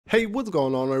Hey, what's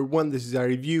going on everyone? This is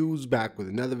iReviews back with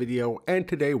another video, and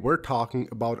today we're talking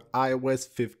about iOS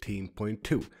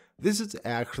 15.2. This is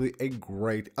actually a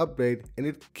great update and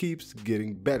it keeps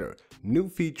getting better. New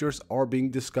features are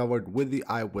being discovered with the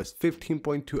iOS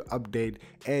 15.2 update,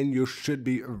 and you should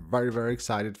be very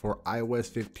excited for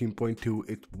iOS 15.2.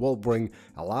 It will bring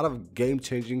a lot of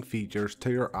game-changing features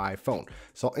to your iPhone.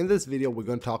 So in this video we're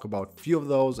going to talk about a few of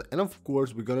those, and of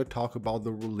course we're going to talk about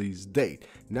the release date.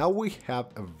 Now we have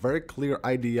a very clear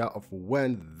idea of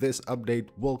when this update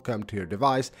will come to your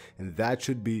device, and that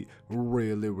should be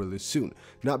really soon.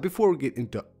 Now before we get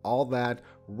into all that,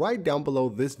 right down below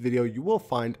this video you will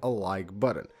find a like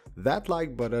button. That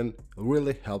like button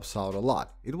really helps out a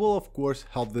lot. It will of course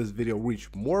help this video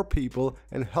reach more people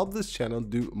and help this channel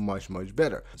do much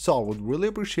better. So I would really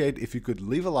appreciate if you could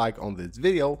leave a like on this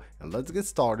video, and let's get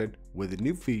started with the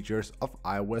new features of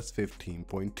iOS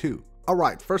 15.2.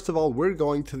 Alright, first of all, we're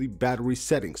going to the battery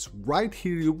settings. Right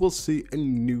here you will see a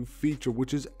new feature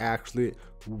which is actually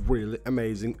really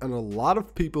amazing, and a lot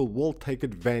of people will take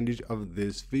advantage of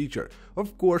this feature.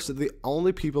 Of course, the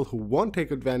only people who won't take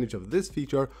advantage of this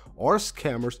feature are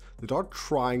scammers that are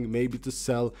trying maybe to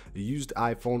sell a used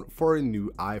iPhone for a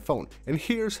new iPhone. And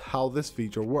here's how this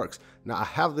feature works. Now I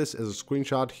have this as a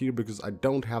screenshot here because I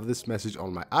don't have this message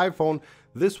on my iPhone.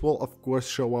 This will of course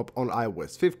show up on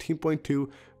iOS 15.2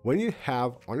 when you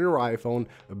have on your iPhone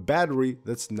a battery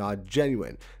that's not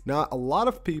genuine. Now a lot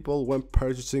of people, when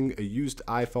purchasing a used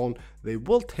iPhone, they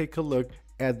will take a look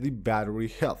at the battery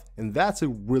health, and that's a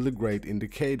really great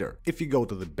indicator. If you go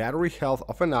to the battery health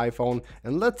of an iPhone,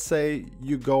 and let's say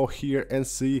you go here and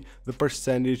see the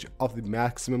percentage of the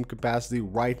maximum capacity.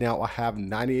 Right now I have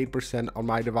 98% on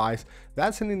my device.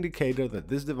 That's an indicator that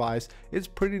this device is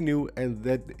pretty new and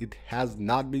that it has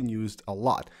not been used a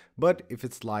lot. But if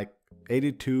it's like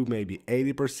 82, maybe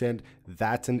 80%,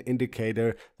 that's an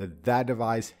indicator that that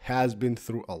device has been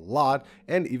through a lot,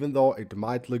 and even though it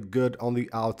might look good on the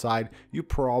outside, you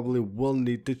probably will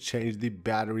need to change the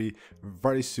battery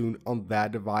very soon on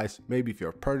that device. Maybe if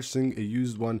you're purchasing a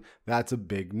used one, that's a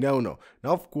big no-no.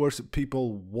 Now of course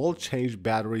people will change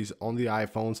batteries on the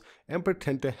iPhones and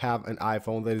pretend to have an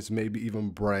iPhone that is maybe even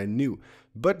brand new.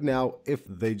 But now if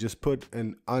they just put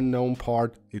an unknown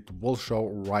part, it will show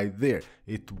right there.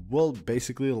 It will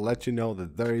basically let you know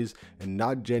that there is a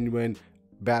not genuine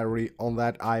battery on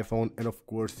that iPhone, and of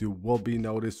course you will be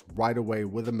noticed right away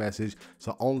with a message.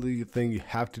 So only thing you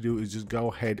have to do is just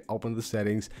go ahead, open the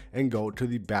settings and go to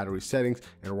the battery settings,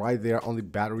 and right there on the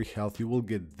battery health you will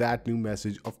get that new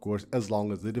message, of course, as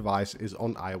long as the device is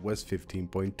on iOS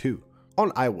 15.2. On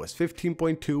iOS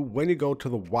 15.2, when you go to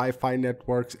the Wi-Fi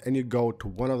networks and you go to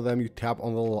one of them, you tap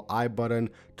on the little I button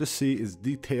to see its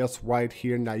details right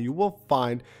here. Now you will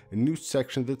find a new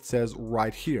section that says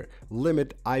right here,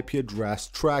 limit IP address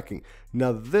tracking.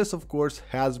 Now this of course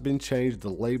has been changed, the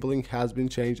labeling has been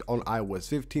changed on iOS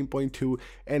 15.2,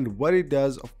 and what it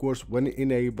does, of course, when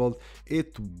enabled,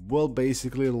 it will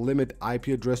basically limit IP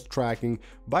address tracking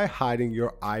by hiding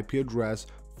your IP address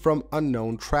from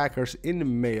unknown trackers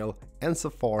in Mail and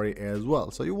Safari as well.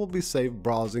 So you will be safe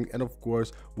browsing, and of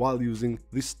course while using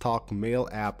the stock Mail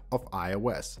app of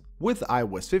iOS. With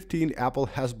iOS 15, Apple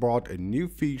has brought a new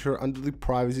feature under the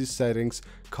privacy settings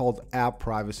called App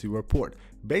Privacy Report.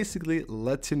 Basically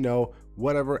lets you know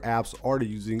whatever apps are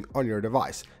using on your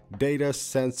device, data,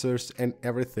 sensors, and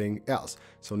everything else.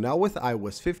 So now with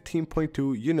iOS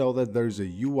 15.2, you know that there's a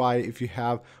UI. If you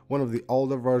have one of the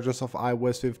older versions of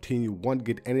iOS 15, you won't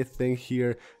get anything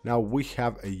here. Now we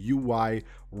have a UI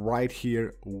right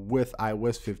here with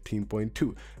iOS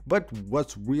 15.2. But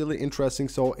what's really interesting,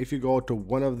 so if you go to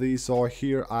one of these, so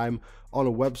here I'm on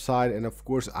a website, and of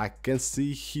course I can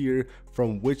see here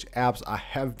from which apps I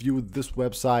have viewed this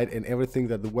website and everything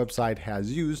that the website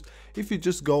has used. If you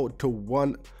just go to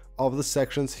one of the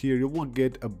sections here, you will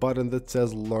get a button that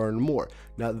says learn more.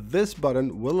 Now this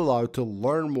button will allow you to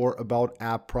learn more about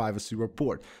App Privacy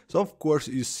Report. So of course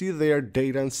you see there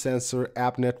data and sensor,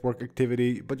 app network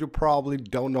activity, but you probably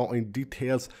don't know in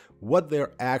details what they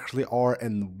actually are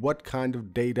and what kind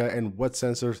of data and what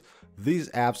sensors these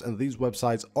apps and these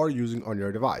websites are using on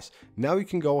your device. Now you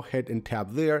can go ahead and tap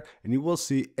there, and you will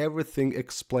see everything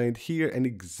explained here and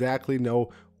exactly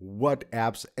know what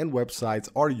apps and websites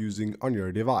are using on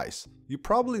your device. You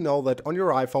probably know that on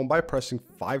your iPhone, by pressing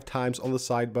 5 times on the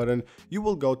side button, you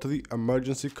will go to the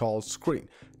emergency call screen.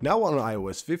 Now on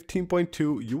iOS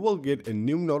 15.2, you will get a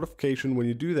new notification when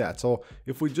you do that. So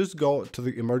if we just go to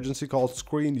the emergency call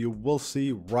screen, you will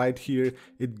see right here,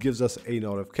 it gives us a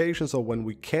notification. So when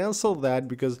we cancel that,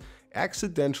 because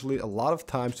accidentally, a lot of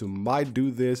times you might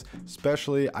do this,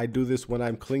 especially I do this when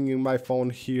I'm cleaning my phone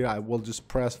here. I will just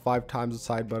press 5 times the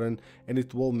side button and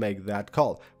it will make that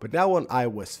call. But now on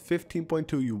iOS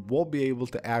 15.2 you will be able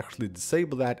to actually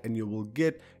disable that, and you will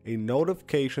get a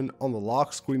notification on the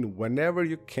lock screen whenever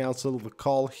you cancel the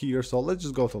call here. So let's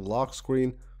just go to the lock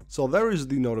screen. So there is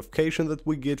the notification that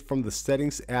we get from the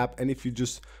settings app, and if you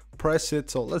just press it,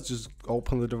 so let's just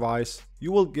open the device,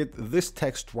 you will get this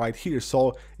text right here.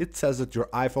 So it says that your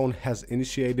iPhone has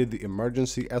initiated the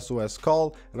emergency SOS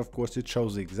call, and of course it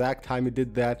shows the exact time it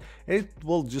did that, and it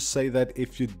will just say that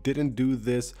if you didn't do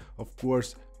this, of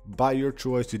course by your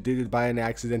choice, you did it by an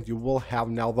accident, you will have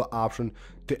now the option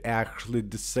to actually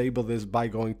disable this by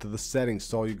going to the settings.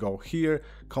 So you go here,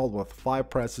 call with 5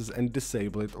 presses, and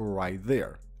disable it right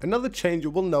there. Another change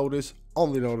you will notice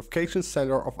on the notification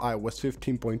center of iOS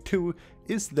 15.2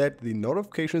 is that the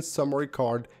notification summary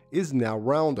card is now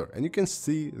rounder, and you can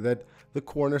see that the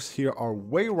corners here are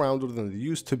way rounder than they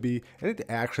used to be, and it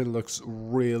actually looks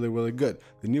really good.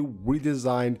 The new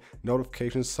redesigned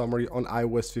notification summary on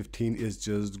iOS 15 is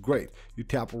just great. You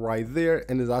tap right there,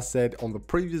 and as I said on the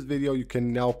previous video, you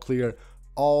can now clear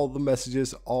all the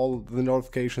messages, all the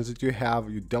notifications that you have.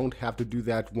 You don't have to do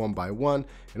that one by one,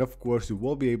 and of course you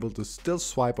will be able to still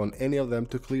swipe on any of them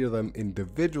to clear them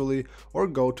individually, or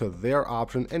go to their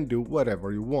option and do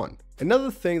whatever you want. Another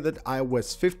thing that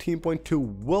iOS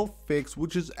 15.2 will fix,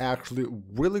 which is actually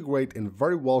really great and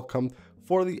very welcome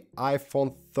for the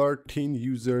iPhone 13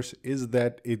 users, is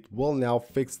that it will now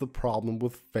fix the problem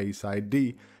with Face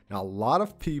ID. Now a lot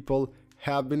of people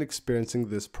have been experiencing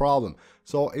this problem.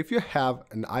 So if you have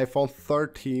an iPhone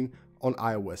 13 on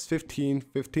iOS 15,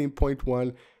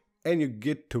 15.1, and you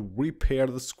get to repair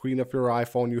the screen of your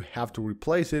iPhone, you have to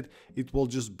replace it, it will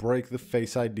just break the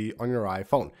Face ID on your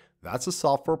iPhone. That's a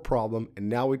software problem, and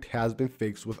now it has been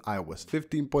fixed with iOS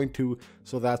 15.2,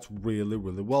 so that's really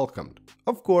welcomed.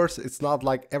 Of course, it's not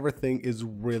like everything is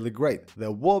really great.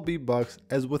 There will be bugs,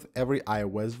 as with every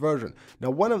iOS version. Now,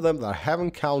 one of them that I have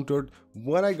encountered,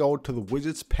 when I go to the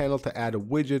widgets panel to add a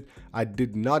widget, I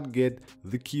did not get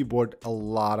the keyboard a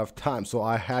lot of times, so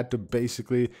I had to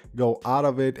basically go out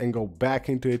of it and go back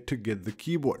into it to get the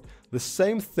keyboard. The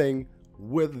same thing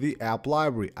with the app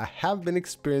library. I have been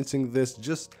experiencing this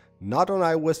just not on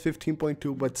iOS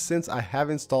 15.2, but since I have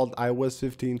installed iOS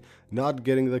 15, not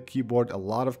getting the keyboard a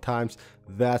lot of times.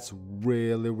 That's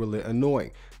really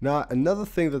annoying. Now, another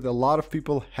thing that a lot of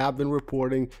people have been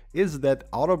reporting is that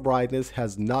auto brightness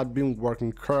has not been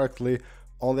working correctly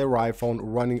on their iPhone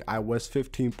running iOS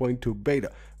 15.2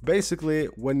 beta. Basically,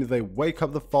 when they wake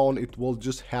up the phone, it will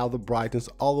just have the brightness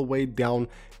all the way down,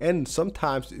 and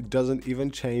sometimes it doesn't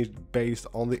even change based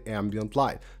on the ambient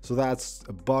light. So that's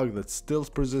a bug that's still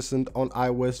persistent on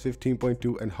iOS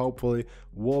 15.2, and hopefully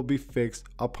will be fixed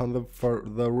upon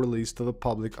the release to the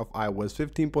public of iOS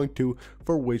 15.2,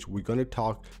 for which we're going to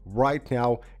talk right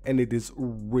now, and it is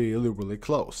really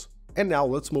close. And now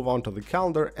let's move on to the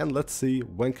calendar, and let's see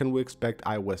when can we expect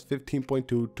iOS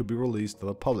 15.2 to be released to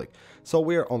the public. So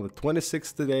we're on the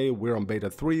 26th today, we're on beta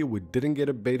 3, we didn't get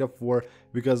a beta 4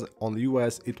 because on the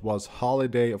US it was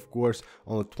holiday, of course,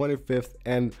 on the 25th,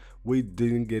 and we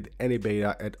didn't get any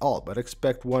beta at all, but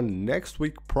expect one next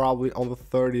week, probably on the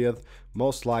 30th,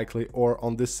 most likely, or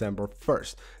on December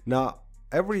 1st. Now,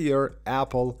 every year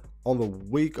Apple on the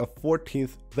week of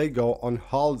 14th, they go on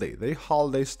holiday. They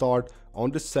holiday start on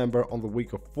December on the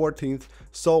week of 14th.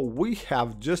 So we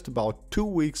have just about 2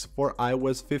 weeks for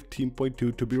iOS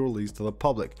 15.2 to be released to the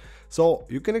public. So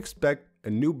you can expect a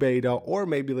new beta, or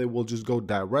maybe they will just go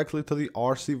directly to the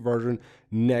RC version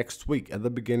next week, at the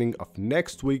beginning of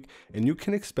next week, and you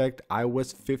can expect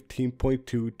iOS 15.2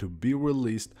 to be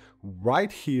released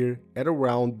right here at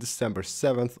around December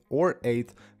 7th or 8th.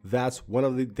 That's one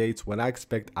of the dates when I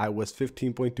expect iOS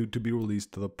 15.2 to be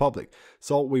released to the public.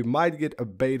 So we might get a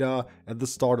beta at the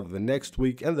start of the next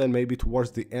week, and then maybe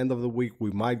towards the end of the week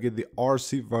we might get the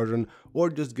RC version, or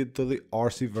just get to the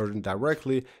RC version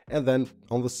directly, and then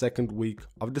on the second week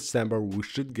of December we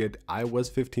should get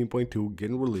iOS 15.2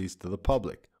 getting released to the public.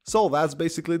 So that's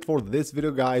basically it for this video,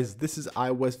 guys. This is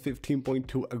iOS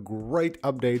 15.2, a great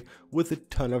update with a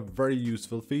ton of very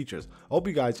useful features. I hope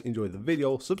you guys enjoyed the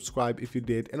video, subscribe if you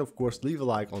did, and of course leave a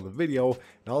like on the video,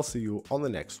 and I'll see you on the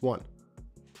next one.